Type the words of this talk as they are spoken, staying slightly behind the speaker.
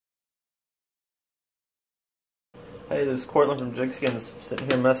Hey, this is Cortland from JigSkinz, sitting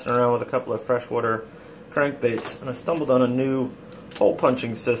here messing around with a couple of freshwater crankbaits, and I stumbled on a new hole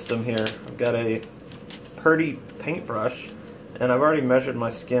punching system here. I've got a Purdy paintbrush, and I've already measured my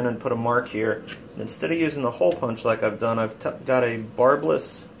skin and put a mark here. And instead of using the hole punch like I've done, I've got a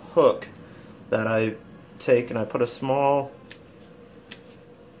barbless hook that I take and I put a small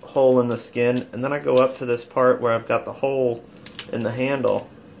hole in the skin, and then I go up to this part where I've got the hole in the handle,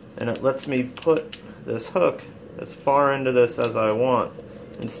 and it lets me put this hook as far into this as I want,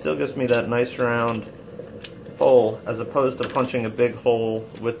 and still gives me that nice round hole, as opposed to punching a big hole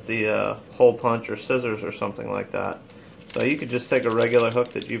with the hole punch or scissors or something like that. So you could just take a regular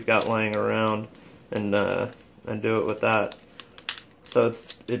hook that you've got laying around and do it with that. So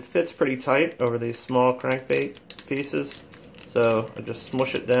it fits pretty tight over these small crankbait pieces. So I just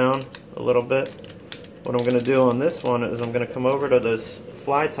smush it down a little bit. What I'm going to do on this one is I'm going to come over to this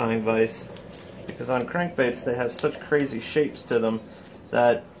fly tying vise, because on crankbaits they have such crazy shapes to them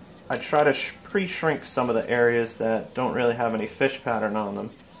that I try to pre-shrink some of the areas that don't really have any fish pattern on them.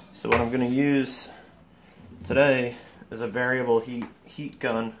 So what I'm going to use today is a variable heat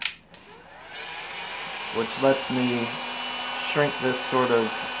gun, which lets me shrink this sort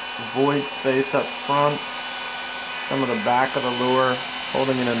of void space up front, some of the back of the lure,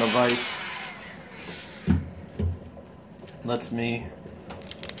 holding it in the vise.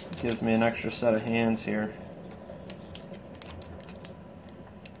 Gives me an extra set of hands here.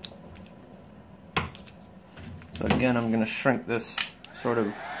 So again, I'm going to shrink this sort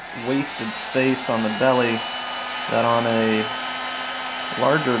of wasted space on the belly that on a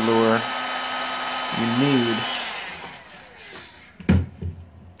larger lure you need.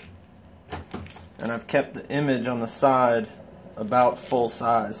 And I've kept the image on the side about full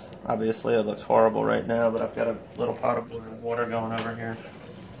size. Obviously it looks horrible right now, but I've got a little pot of boiling water going over here.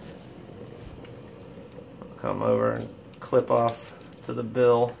 I'll come over and clip off to the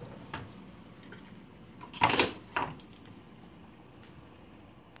bill.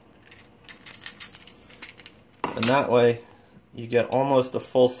 And that way you get almost a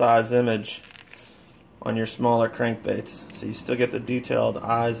full-size image on your smaller crankbaits. So you still get the detail of the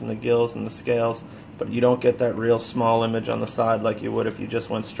eyes and the gills and the scales, but you don't get that real small image on the side like you would if you just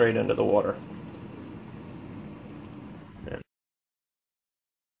went straight into the water.